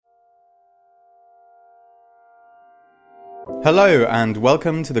Hello and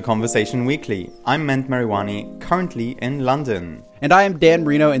welcome to the Conversation Weekly. I'm Ment Mariwani, currently in London. And I am Dan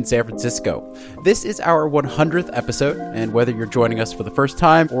Marino in San Francisco. This is our 100th episode, and whether you're joining us for the first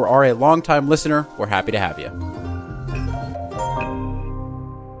time or are a long-time listener, we're happy to have you.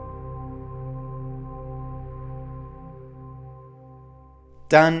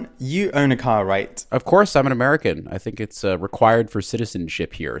 Dan, you own a car, right? Of course, I'm an American. I think it's required for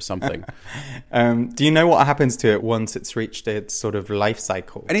citizenship here or something. Do you know what happens to it once it's reached its sort of life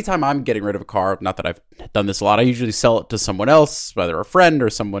cycle? Anytime I'm getting rid of a car, not that I've done this a lot, I usually sell it to someone else, whether a friend or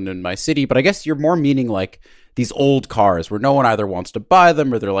someone in my city. But I guess you're more meaning like these old cars where no one either wants to buy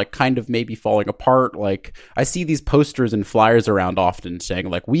them or they're like kind of maybe falling apart. Like I see these posters and flyers around often saying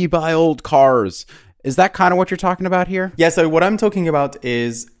like, we buy old cars. Is that kind of what you're talking about here? Yeah, so what I'm talking about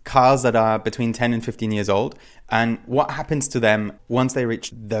is cars that are between 10 and 15 years old and what happens to them once they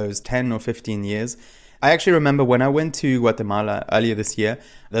reach those 10 or 15 years. I actually remember when I went to Guatemala earlier this year,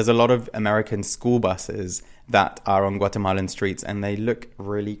 there's a lot of American school buses that are on Guatemalan streets and they look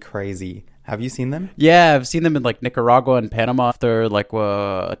really crazy. Have you seen them? Yeah, I've seen them in like Nicaragua and Panama. They're like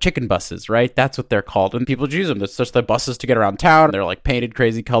chicken buses, right? That's what they're called. And people use them. It's just the buses to get around town. They're like painted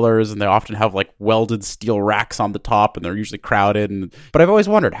crazy colors and they often have like welded steel racks on the top and they're usually crowded. But I've always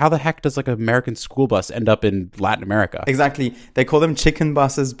wondered, how the heck does like an American school bus end up in Latin America? Exactly. They call them chicken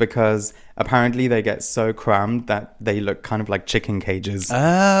buses because apparently they get so crammed that they look kind of like chicken cages.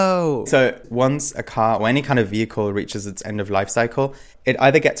 Oh. So once a car or any kind of vehicle reaches its end of life cycle, it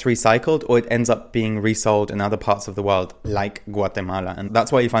either gets recycled or it ends up being resold in other parts of the world, like Guatemala. And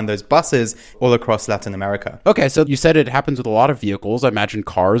that's why you find those buses all across Latin America. Okay, so you said it happens with a lot of vehicles. I imagine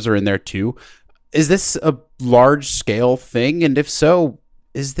cars are in there too. Is this a large-scale thing? And if so,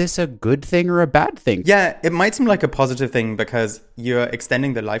 is this a good thing or a bad thing? Yeah, it might seem like a positive thing because you're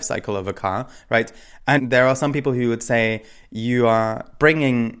extending the life cycle of a car, right? And there are some people who would say you are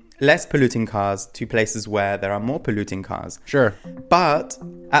bringing less polluting cars to places where there are more polluting cars. Sure. But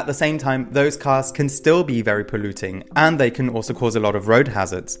at the same time, those cars can still be very polluting and they can also cause a lot of road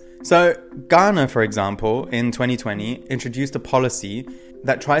hazards. So Ghana, for example, in 2020 introduced a policy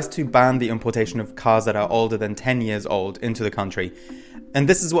that tries to ban the importation of cars that are older than 10 years old into the country. And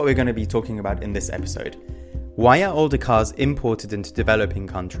this is what we're going to be talking about in this episode. Why are older cars imported into developing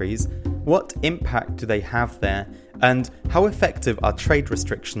countries? What impact do they have there? And how effective are trade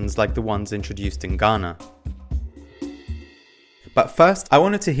restrictions like the ones introduced in Ghana? But first, I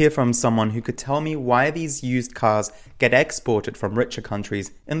wanted to hear from someone who could tell me why these used cars get exported from richer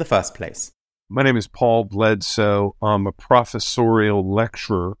countries in the first place. My name is Paul Bledsoe. I'm a professorial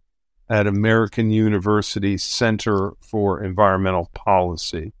lecturer at American University Center for Environmental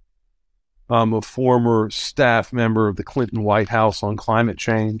Policy. I'm a former staff member of the Clinton White House on climate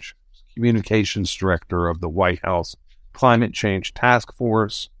change, communications director of the White House Climate Change Task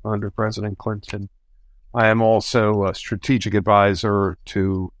Force under President Clinton. I am also a strategic advisor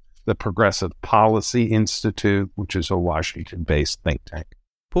to the Progressive Policy Institute, which is a Washington-based think tank.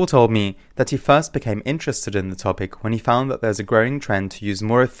 Paul told me that he first became interested in the topic when he found that there's a growing trend to use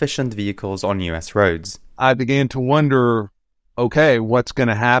more efficient vehicles on US roads. I began to wonder, okay, what's going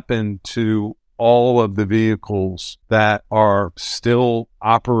to happen to all of the vehicles that are still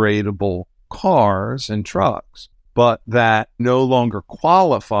operatable cars and trucks, but that no longer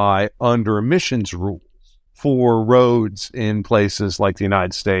qualify under emissions rules for roads in places like the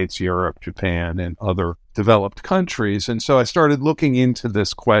United States, Europe, Japan, and other developed countries. And so I started looking into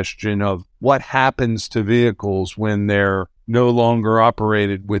this question of what happens to vehicles when they're no longer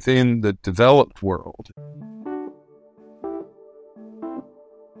operated within the developed world.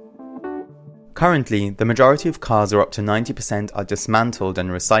 Currently, the majority of cars, or up to 90%, are dismantled and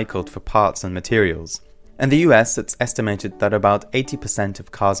recycled for parts and materials. In the US, it's estimated that about 80%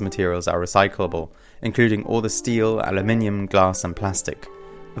 of cars' materials are recyclable, including all the steel, aluminium, glass, and plastic.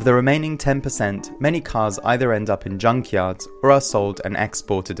 Of the remaining 10%, many cars either end up in junkyards or are sold and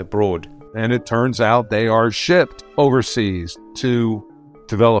exported abroad. And it turns out they are shipped overseas to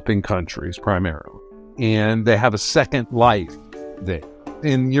developing countries primarily. And they have a second life there.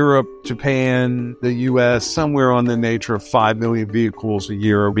 In Europe, Japan, the US, somewhere on the nature of 5 million vehicles a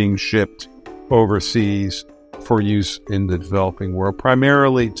year are being shipped overseas for use in the developing world,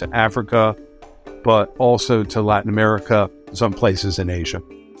 primarily to Africa, but also to Latin America, some places in Asia.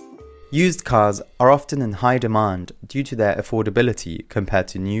 Used cars are often in high demand due to their affordability compared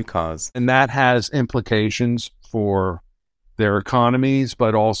to new cars. And that has implications for their economies,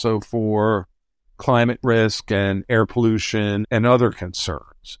 but also for climate risk and air pollution and other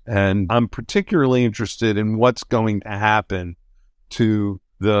concerns. And I'm particularly interested in what's going to happen to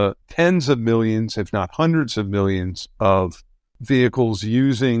the tens of millions, if not hundreds of millions, of vehicles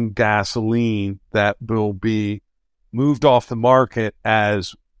using gasoline that will be moved off the market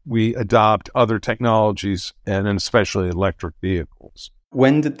as we adopt other technologies, and especially electric vehicles.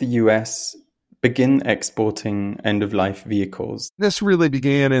 When did the US begin exporting end-of-life vehicles? This really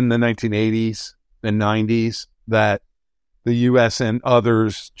began in the 1980s and 90s, that the US and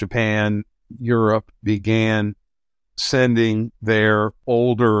others, Japan, Europe, began sending their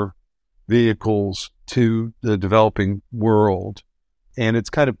older vehicles to the developing world. And it's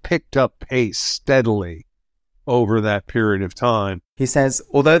kind of picked up pace steadily over that period of time. He says,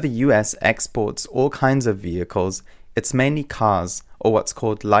 although the US exports all kinds of vehicles, it's mainly cars, or what's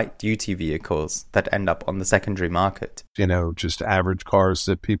called light-duty vehicles, that end up on the secondary market. Just average cars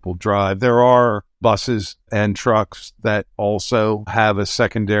that people drive. There are buses and trucks that also have a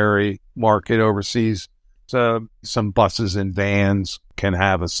secondary market overseas. So some buses and vans can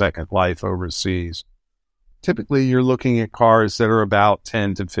have a second life overseas. Typically, you're looking at cars that are about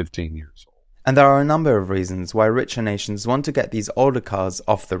 10 to 15 years old. And there are a number of reasons why richer nations want to get these older cars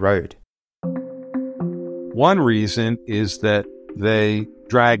off the road. One reason is that they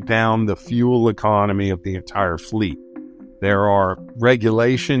drag down the fuel economy of the entire fleet. There are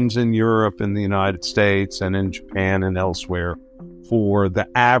regulations in Europe and the United States and in Japan and elsewhere for the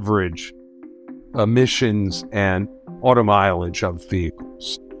average emissions and auto mileage of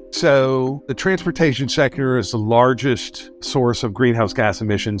vehicles. So the transportation sector is the largest source of greenhouse gas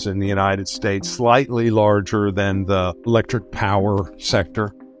emissions in the United States, slightly larger than the electric power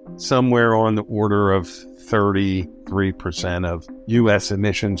sector, somewhere on the order of 33% of U.S.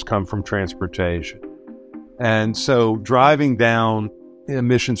 emissions come from transportation. And so driving down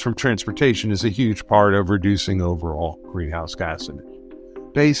emissions from transportation is a huge part of reducing overall greenhouse gas emissions.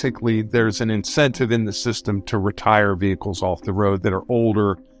 Basically, there's an incentive in the system to retire vehicles off the road that are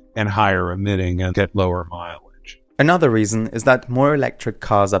older and higher emitting and get lower mileage. Another reason is that more electric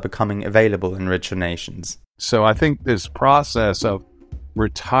cars are becoming available in richer nations. So I think this process of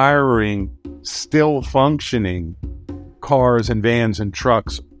retiring still functioning cars and vans and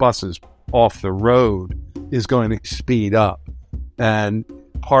trucks, buses off the road is going to speed up. And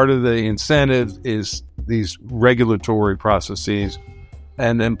part of the incentive is these regulatory processes.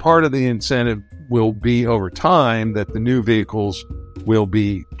 And then part of the incentive will be over time that the new vehicles will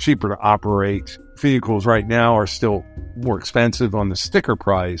be cheaper to operate. Vehicles right now are still more expensive on the sticker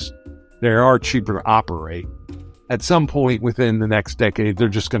price. They are cheaper to operate. At some point within the next decade, they're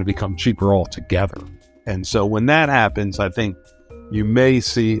just going to become cheaper altogether. And so when that happens, I think you may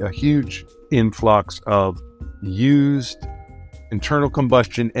see a huge influx of used internal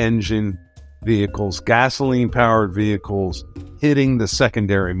combustion engine vehicles, gasoline-powered vehicles hitting the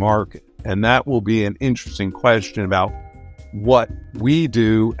secondary market. And that will be an interesting question about what we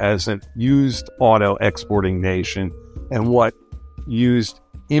do as a used auto exporting nation and what used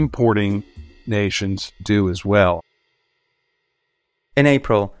importing nations do as well. In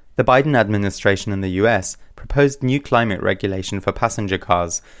April, the Biden administration in the US proposed new climate regulation for passenger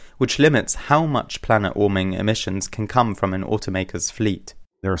cars, which limits how much planet-warming emissions can come from an automaker's fleet.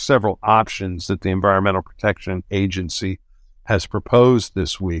 There are several options that the Environmental Protection Agency has proposed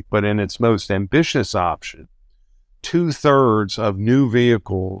this week, but in its most ambitious option, 2/3 of new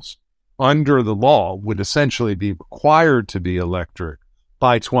vehicles under the law would essentially be required to be electric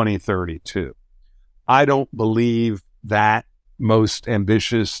by 2032. I don't believe that most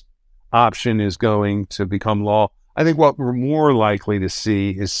ambitious option is going to become law. I think what we're more likely to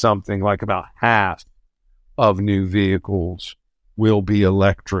see is something like about half of new vehicles will be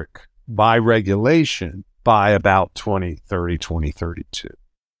electric by regulation by about 2030, 2032.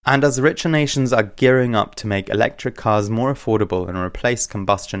 And as richer nations are gearing up to make electric cars more affordable and replace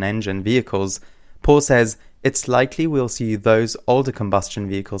combustion engine vehicles, Paul says it's likely we'll see those older combustion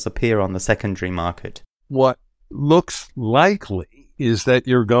vehicles appear on the secondary market. What looks likely is that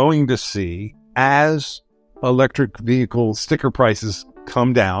you're going to see, as electric vehicle sticker prices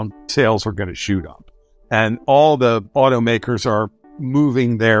come down, sales are going to shoot up. And all the automakers are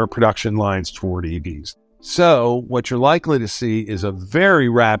moving their production lines toward EVs. So what you're likely to see is a very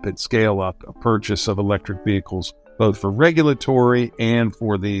rapid scale-up of purchase of electric vehicles, both for regulatory and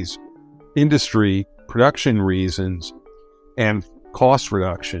for these industry production reasons and cost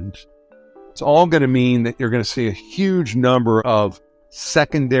reductions. It's all going to mean that you're going to see a huge number of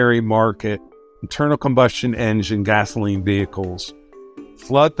secondary market internal combustion engine gasoline vehicles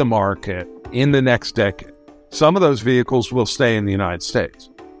flood the market in the next decade. Some of those vehicles will stay in the United States,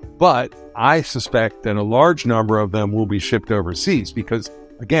 but I suspect that a large number of them will be shipped overseas because,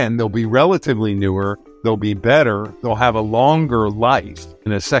 again, they'll be relatively newer they'll be better, they'll have a longer life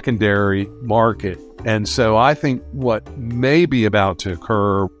in a secondary market. And so I think what may be about to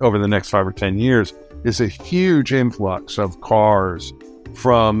occur over the next 5 or 10 years is a huge influx of cars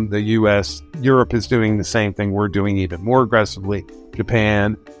from the US. Europe is doing the same thing. We're doing even more aggressively.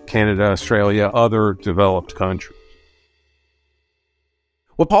 Japan, Canada, Australia, other developed countries.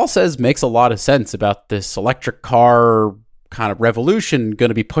 What Paul says makes a lot of sense about this electric car kind of revolution going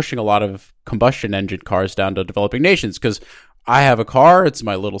to be pushing a lot of combustion engine cars down to developing nations. Because I have a car, it's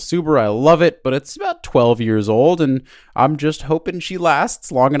my little Subaru, I love it, but it's about 12 years old, and I'm just hoping she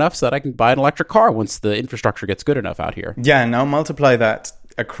lasts long enough so that I can buy an electric car once the infrastructure gets good enough out here. Yeah, now multiply that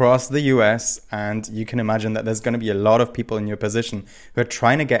across the US, and you can imagine that there's going to be a lot of people in your position who are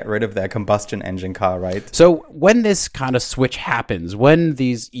trying to get rid of their combustion engine car, right? So when this kind of switch happens, when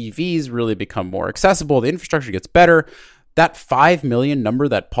these EVs really become more accessible, the infrastructure gets better, that 5 million number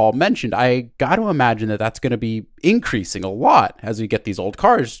that Paul mentioned, I got to imagine that that's going to be increasing a lot as we get these old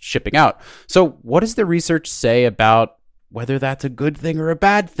cars shipping out. So what does the research say about whether that's a good thing or a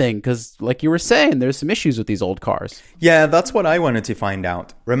bad thing? Because like you were saying, there's some issues with these old cars. Yeah, that's what I wanted to find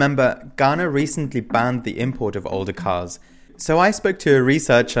out. Remember, Ghana recently banned the import of older cars. So I spoke to a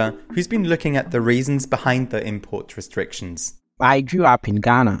researcher who's been looking at the reasons behind the import restrictions. I grew up in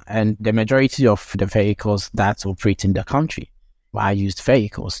Ghana, and the majority of the vehicles that operate in the country are used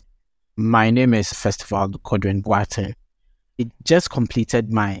vehicles. My name is Festival Kodrin Boateng. I just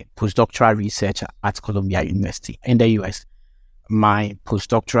completed my postdoctoral research at Columbia University in the US. My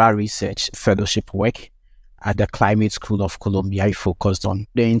postdoctoral research fellowship work at the Climate School of Columbia focused on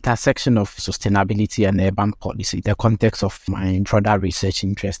the intersection of sustainability and urban policy, the context of my broader research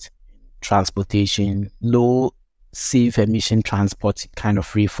interest, transportation, low safe emission transport kind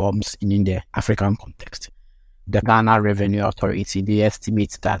of reforms in the African context. The Ghana Revenue Authority, they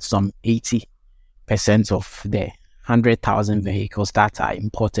estimate that some 80% of the 100,000 vehicles that are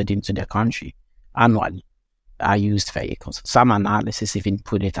imported into the country annually are used vehicles. Some analysis even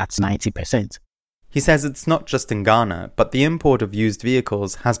put it at 90%. He says it's not just in Ghana, but the import of used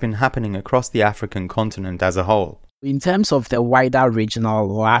vehicles has been happening across the African continent as a whole. In terms of the wider regional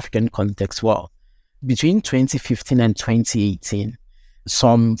or African context, well, between 2015 and 2018,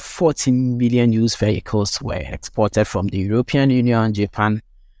 some 14 million used vehicles were exported from the European Union, Japan,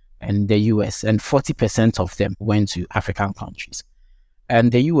 and the US, and 40% of them went to African countries.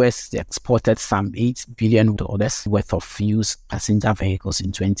 And the US exported some $8 billion worth of used passenger vehicles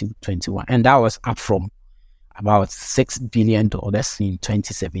in 2021, and that was up from about $6 billion in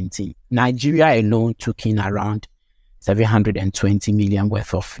 2017. Nigeria alone took in around $720 million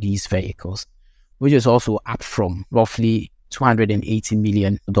worth of these vehicles, which is also up from roughly $280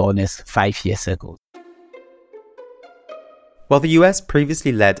 million 5 years ago. While the US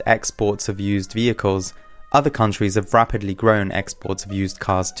previously led exports of used vehicles, other countries have rapidly grown exports of used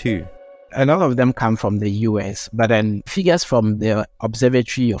cars too. A lot of them come from the US, but then figures from the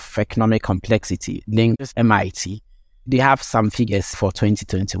Observatory of Economic Complexity, linked MIT, they have some figures for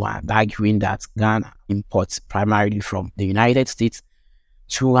 2021 arguing that Ghana imports primarily from the United States,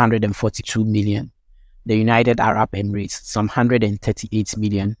 $242 million, the United Arab Emirates, some $138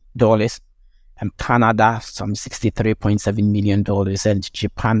 million, and Canada, some $63.7 million, and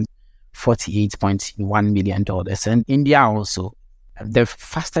Japan, $48.1 million, and India also. The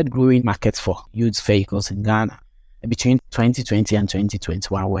fastest growing markets for used vehicles in Ghana between 2020 and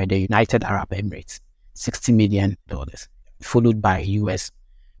 2021 were the United Arab Emirates, $60 million, followed by US,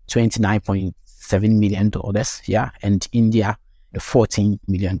 $29.7 million, and India, the $14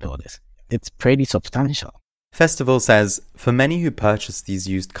 million. It's pretty substantial. Festival says, for many who purchase these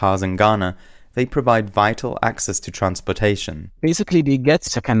used cars in Ghana, they provide vital access to transportation. Basically, they get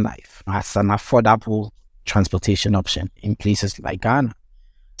second life as an affordable transportation option in places like Ghana.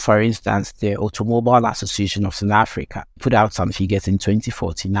 For instance, the Automobile Association of South Africa put out some figures in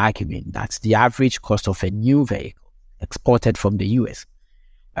 2014 arguing that the average cost of a new vehicle exported from the US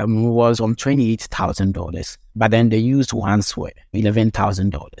was $28,000, but then the used ones were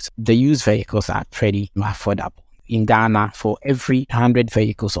 $11,000. The used vehicles are pretty affordable. In Ghana, for every 100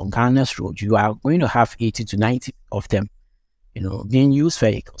 vehicles on Ghana's road, you are going to have 80 to 90 of them, being used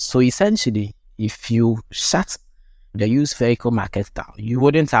vehicles. So essentially, if you shut the used vehicle market down, you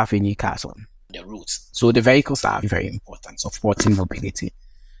wouldn't have any cars on the roads. So the vehicles are very important, supporting mobility.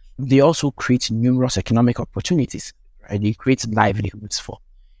 They also create numerous economic opportunities, right? They create livelihoods for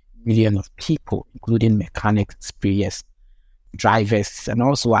millions of people, including mechanics, sprayers, drivers, and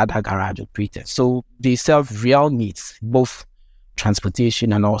also other garage operators. So they serve real needs, both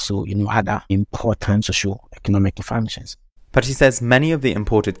transportation and also, other important socio-economic functions. But he says many of the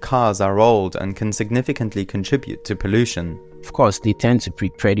imported cars are old and can significantly contribute to pollution. Of course, they tend to be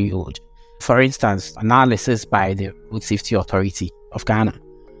pretty old. For instance, analysis by the Road Safety Authority of Ghana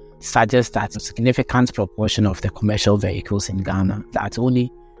suggests that a significant proportion of the commercial vehicles in Ghana, that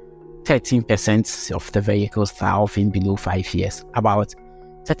only 13% of the vehicles are often below 5 years. About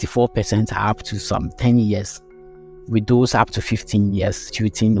 34% are up to some 10 years, with those up to 15 years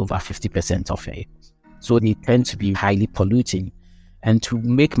shooting over 50% of vehicles. So they tend to be highly polluting. And to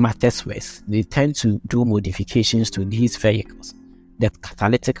make matters worse, they tend to do modifications to these vehicles. The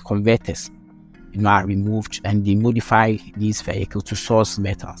catalytic converters are removed, and they modify these vehicles to source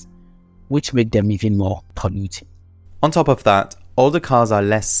metals, which make them even more polluting. On top of that, older cars are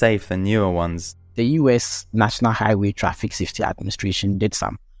less safe than newer ones. The US National Highway Traffic Safety Administration did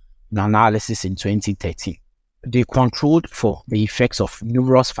some analysis in 2013. They controlled for the effects of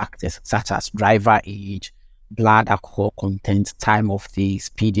numerous factors such as driver age, blood alcohol content, time of day,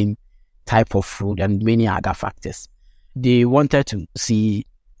 speeding, type of road, and many other factors. They wanted to see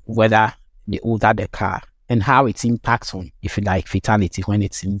whether the older the car and how it impacts on, if you like, fatality when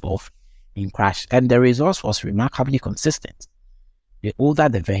it's involved in crash. And the results was remarkably consistent. The older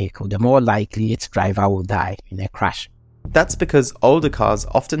the vehicle, the more likely its driver will die in a crash. That's because older cars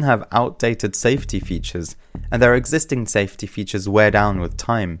often have outdated safety features, and their existing safety features wear down with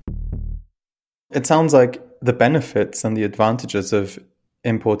time. It sounds like the benefits and the advantages of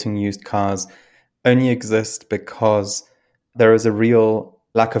importing used cars only exist because there is a real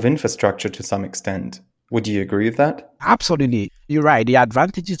lack of infrastructure to some extent. Would you agree with that? Absolutely. You're right. The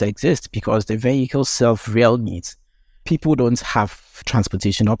advantages exist because the vehicles serve real needs. People don't have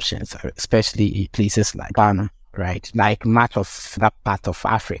transportation options, especially in places like Ghana, right? Like much of that part of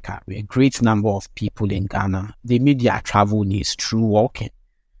Africa, a great number of people in Ghana, they meet their travel needs through walking.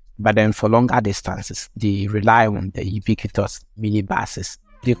 But then for longer distances, they rely on the ubiquitous minibuses.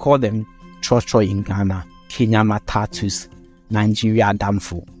 They call them Chocho in Ghana, Kenya Matatus, Nigeria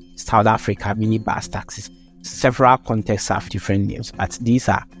Damfo, South Africa minibus taxis. Several contexts have different names, but these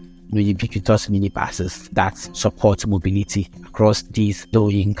are ubiquitous minibuses that support mobility across these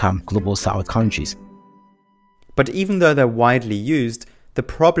low-income global south countries. But even though they're widely used, the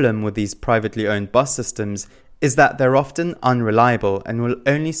problem with these privately owned bus systems is that they're often unreliable and will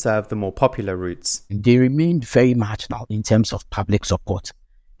only serve the more popular routes. They remain very marginal in terms of public support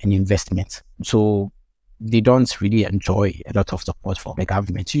and investment. So they don't really enjoy a lot of support from the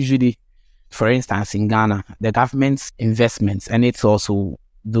government. Usually, for instance, in Ghana, the government's investments, and it's also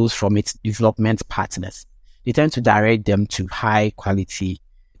those from its development partners, they tend to direct them to high quality,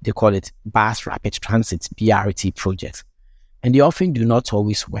 they call it bus rapid transit, BRT projects. And they often do not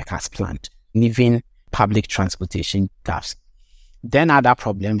always work as planned, leaving public transportation gaps. Then other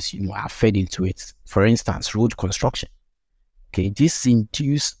problems, are fed into it. For instance, road construction. Okay, this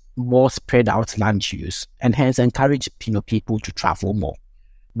induces more spread out land use and hence encourage people to travel more.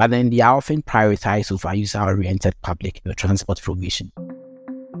 But then they are often prioritized over user-oriented public transport provision.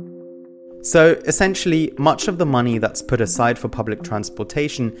 So essentially, much of the money that's put aside for public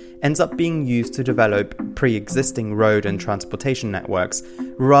transportation ends up being used to develop pre-existing road and transportation networks,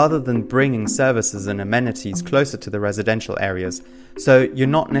 rather than bringing services and amenities closer to the residential areas, so you're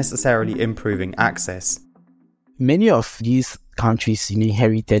not necessarily improving access. Many of these countries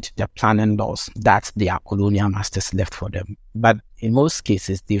inherited the planning laws that their colonial masters left for them, but in most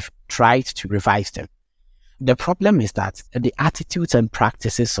cases, they've tried to revise them. The problem is that the attitudes and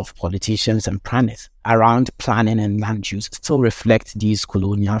practices of politicians and planners around planning and land use still reflect these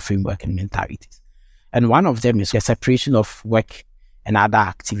colonial framework and mentalities. And one of them is the separation of work and other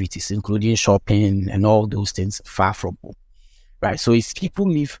activities, including shopping and all those things, far from home. Right. So if people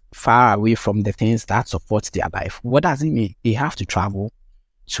live far away from the things that support their life, what does it mean? They have to travel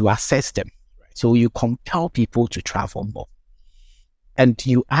to access them. Right. So you compel people to travel more. And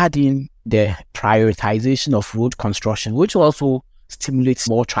you add in the prioritization of road construction, which also stimulates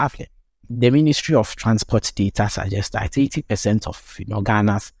more traveling. The Ministry of Transport data suggests that 80% of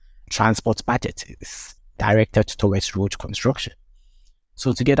Ghana's transport budget is directed towards road construction.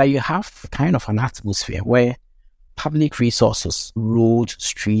 So together you have kind of an atmosphere where public resources, roads,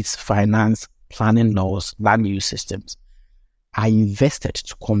 streets, finance, planning laws, land use systems are invested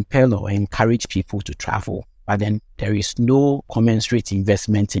to compel or encourage people to travel, but then there is no commensurate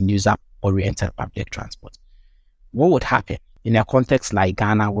investment in user-oriented public transport. What would happen in a context like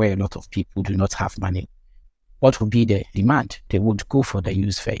Ghana, where a lot of people do not have money? What would be the demand? They would go for the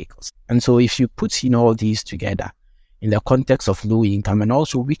used vehicles. And so if you put all these together in the context of low income and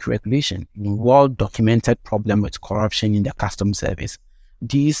also weak regulation, well-documented problem with corruption in the customs service,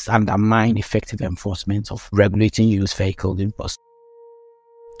 these undermine effective enforcement of regulating used vehicle imports.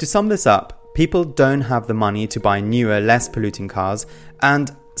 To sum this up, people don't have the money to buy newer, less polluting cars,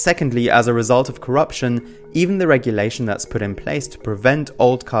 and secondly, as a result of corruption, even the regulation that's put in place to prevent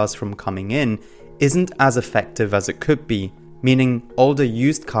old cars from coming in isn't as effective as it could be, meaning older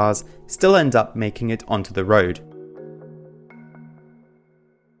used cars still end up making it onto the road.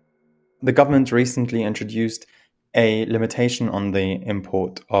 The government recently introduced a limitation on the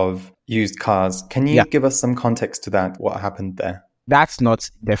import of used cars. Can you give us some context to that? What happened there? That's not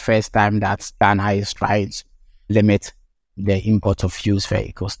the first time that Ghana is trying to limit the import of used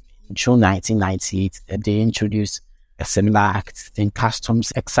vehicles. In June 1998, they introduced a similar act in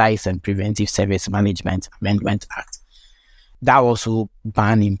Customs, Excise and Preventive Service Management Amendment Act. That also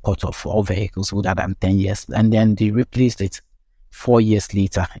banned import of all vehicles older than 10 years. And then they replaced it 4 years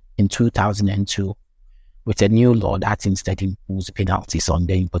later in 2002 with a new law that instead imposed penalties on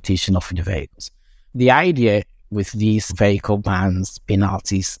the importation of the vehicles. The idea with these vehicle bans,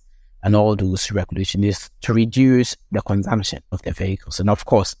 penalties, and all those regulations is to reduce the consumption of the vehicles and, of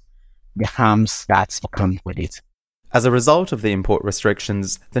course, the harms that come with it. As a result of the import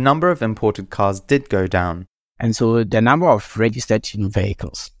restrictions, the number of imported cars did go down. And so the number of registered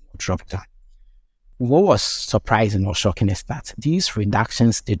vehicles dropped down. What was surprising or shocking is that these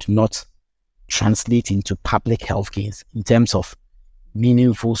reductions did not translate into public health gains in terms of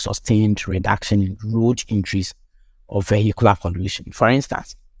meaningful, sustained reduction in road injuries or vehicular pollution. For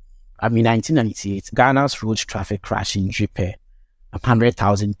instance, in 1998, Ghana's road traffic crash injury per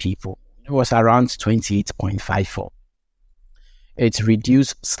 100,000 people was around 28.54. It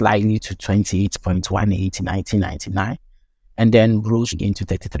reduced slightly to 28.18 in 1999, and then rose again to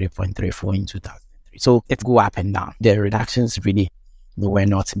 33.34 in 2003. So it go up and down. The reductions really were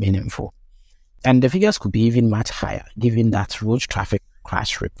not meaningful. And the figures could be even much higher, given that road traffic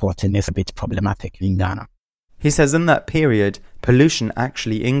crash reporting is a bit problematic in Ghana. He says in that period, pollution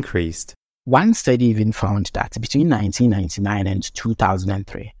actually increased. One study even found that between 1999 and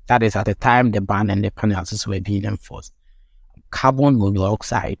 2003, that is at the time the ban and the penalties were being enforced, carbon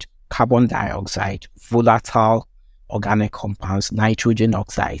monoxide, carbon dioxide, volatile organic compounds, nitrogen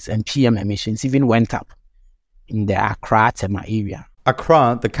oxides, and PM emissions even went up in the Accra-Tema area.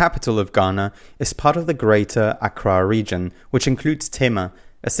 Accra, the capital of Ghana, is part of the Greater Accra region, which includes Tema,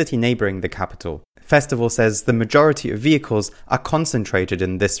 a city neighbouring the capital. Festival says the majority of vehicles are concentrated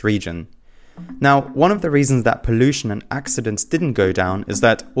in this region. Now, one of the reasons that pollution and accidents didn't go down is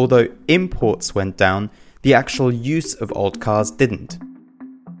that although imports went down, the actual use of old cars didn't.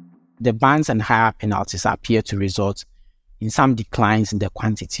 The bans and higher penalties appear to result in some declines in the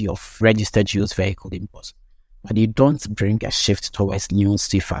quantity of registered used vehicle imports, but they don't bring a shift towards new,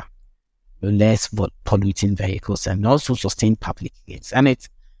 safer, less polluting vehicles and also sustain public gains. And it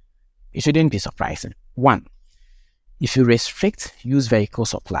shouldn't be surprising. One, if you restrict used vehicle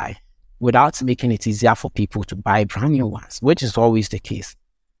supply without making it easier for people to buy brand new ones, which is always the case,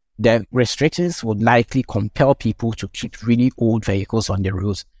 the restrictions would likely compel people to keep really old vehicles on the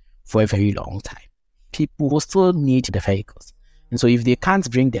roads for a very long time. People will still need the vehicles. And so if they can't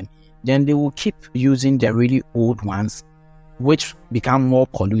bring them, then they will keep using the really old ones, which become more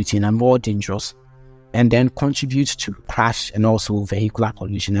polluting and more dangerous, and then contribute to crash and also vehicular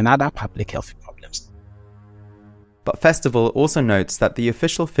pollution and other public health problems. But Festival also notes that the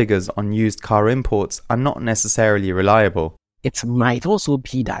official figures on used car imports are not necessarily reliable. It might also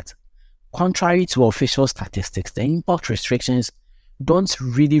be that, contrary to official statistics, the import restrictions don't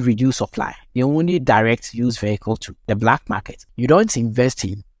really reduce supply. They only direct used vehicles to the black market. You don't invest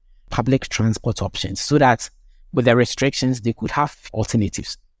in public transport options so that with the restrictions, they could have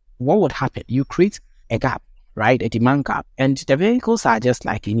alternatives. What would happen? You create a gap, right? A demand gap. And the vehicles are just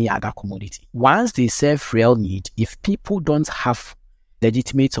like any other commodity. Once they serve real need, if people don't have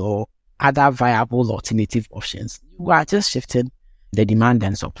legitimate or other viable alternative options, you are just shifting the demand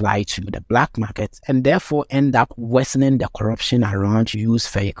and supply to the black market and therefore end up worsening the corruption around used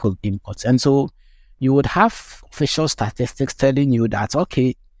vehicle imports. And so you would have official statistics telling you that,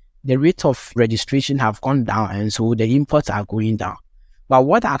 okay, the rate of registration have gone down and so the imports are going down. But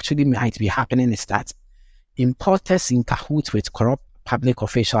what actually might be happening is that importers in cahoots with corrupt public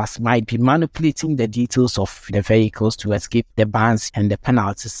officials might be manipulating the details of the vehicles to escape the bans and the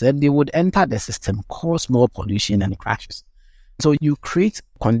penalties, and they would enter the system, cause more pollution and crashes. So you create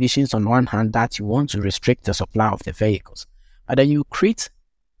conditions on one hand that you want to restrict the supply of the vehicles, but then you create,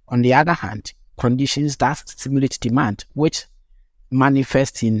 on the other hand, conditions that stimulate demand, which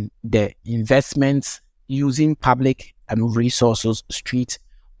manifest in the investments using public resources, streets,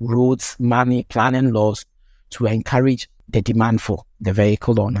 roads, money, planning laws to encourage the demand for the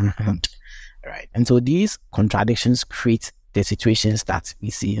vehicle on hand, right? And so these contradictions create the situations that we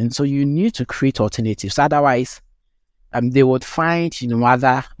see. And so you need to create alternatives. Otherwise, they would find,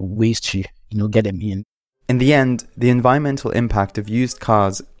 other ways to, get them in. In the end, the environmental impact of used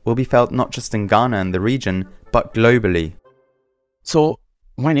cars will be felt not just in Ghana and the region, but globally. So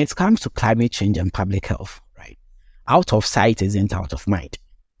when it comes to climate change and public health, right, out of sight isn't out of mind.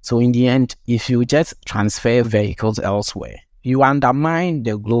 So in the end, if you just transfer vehicles elsewhere, you undermine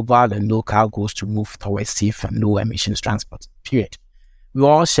the global and local goals to move towards safe and low emissions transport, period. We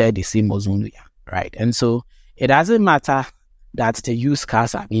all share the same ozone layer, right? And so it doesn't matter that the used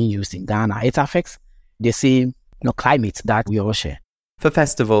cars are being used in Ghana. It affects the same climate that we all share. For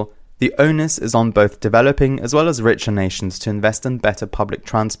Festival, the onus is on both developing as well as richer nations to invest in better public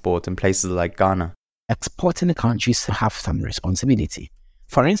transport in places like Ghana. Exporting countries have some responsibility.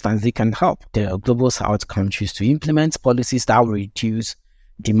 For instance, they can help the global south countries to implement policies that will reduce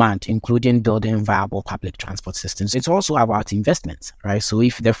demand, including building viable public transport systems. It's also about investments, right? So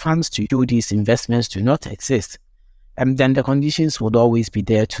if the funds to do these investments do not exist, then the conditions would always be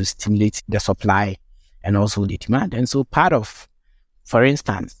there to stimulate the supply and also the demand. And so part of, for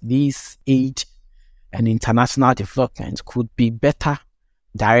instance, these aid and international development could be better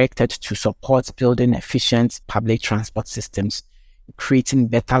directed to support building efficient public transport systems, creating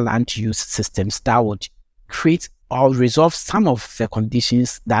better land use systems that would create or resolve some of the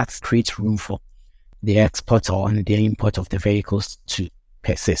conditions that create room for the export or the import of the vehicles to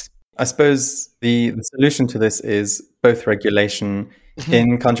persist. I suppose the solution to this is both regulation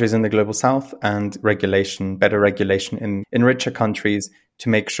in countries in the global south and better regulation in richer countries to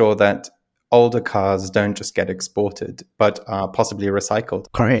make sure that older cars don't just get exported, but are possibly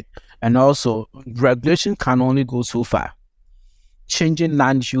recycled. Correct. And also, regulation can only go so far. Changing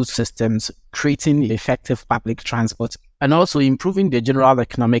land use systems, creating effective public transport, and also improving the general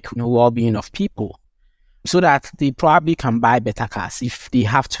economic well-being of people so that they probably can buy better cars if they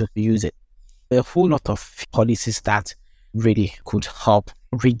have to use it. A whole lot of policies that really could help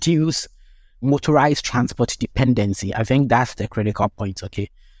reduce motorized transport dependency. I think that's the critical point, okay?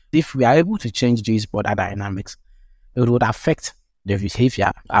 If we are able to change these border dynamics, it would affect the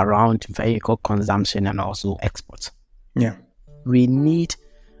behavior around vehicle consumption and also exports. Yeah. We need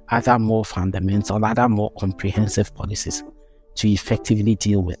other more fundamental, other more comprehensive policies to effectively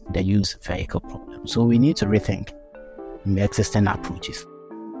deal with the used vehicle problem. So we need to rethink the existing approaches.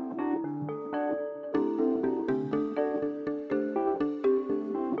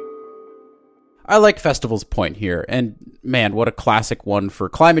 I like Festival's point here, and man, what a classic one for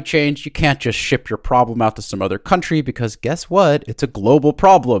climate change. You can't just ship your problem out to some other country because guess what? It's a global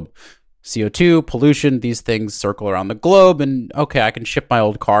problem. CO2, pollution, these things circle around the globe, and okay, I can ship my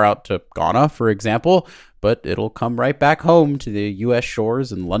old car out to Ghana, for example, but it'll come right back home to the US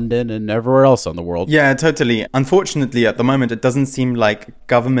shores and London and everywhere else on the world. Yeah, totally. Unfortunately, at the moment, it doesn't seem like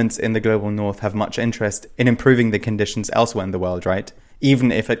governments in the global north have much interest in improving the conditions elsewhere in the world, right?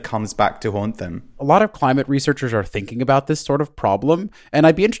 Even if it comes back to haunt them. A lot of climate researchers are thinking about this sort of problem, and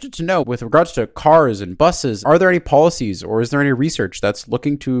I'd be interested to know, with regards to cars and buses, are there any policies or is there any research that's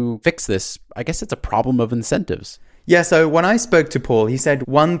looking to fix this? I guess it's a problem of incentives. Yeah, so when I spoke to Paul, he said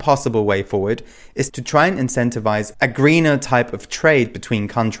one possible way forward is to try and incentivize a greener type of trade between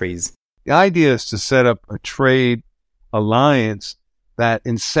countries. The idea is to set up a trade alliance that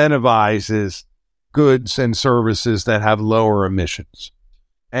incentivizes goods and services that have lower emissions.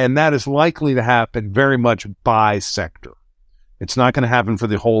 And that is likely to happen very much by sector. It's not going to happen for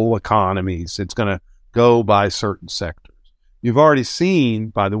the whole economies. It's going to go by certain sectors. You've already seen,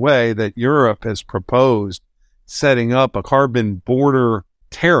 by the way, that Europe has proposed setting up a carbon border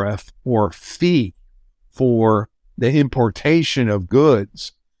tariff or fee for the importation of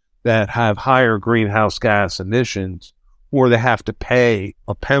goods that have higher greenhouse gas emissions, or they have to pay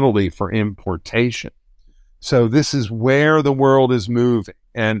a penalty for importation. So this is where the world is moving.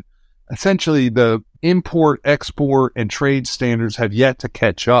 And essentially the import, export, and trade standards have yet to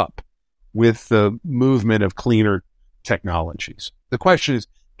catch up with the movement of cleaner technologies. The question is,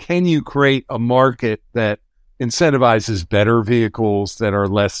 can you create a market that incentivizes better vehicles that are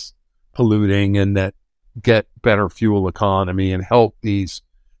less polluting and that get better fuel economy and help these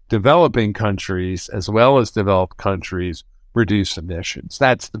developing countries as well as developed countries reduce emissions?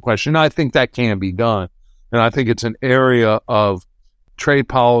 That's the question. I think that can be done. And I think it's an area of trade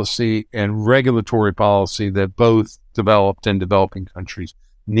policy and regulatory policy that both developed and developing countries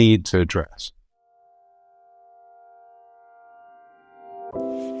need to address.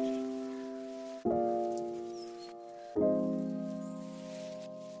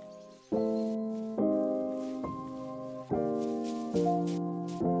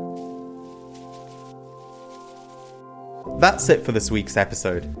 That's it for this week's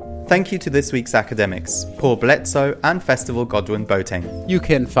episode. Thank you to this week's academics, Paul Bledsoe and Festival Godwin Boateng. You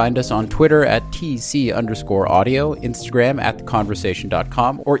can find us on Twitter at TC_audio, Instagram at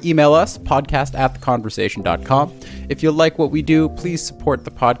theconversation.com, or email us, podcast@theconversation.com. If you like what we do, please support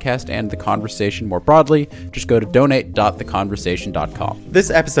the podcast and the conversation more broadly. Just go to donate.theconversation.com. This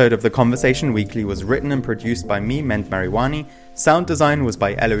episode of The Conversation Weekly was written and produced by me, Ment Mariwani. Sound design was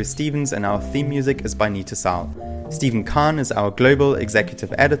by Eloise Stevens, and our theme music is by Nita Sal. Stephen Kahn is our global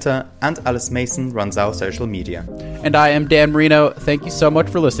executive editor, and Alice Mason runs our social media. And I am Dan Marino. Thank you so much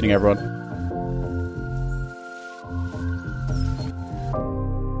for listening, everyone.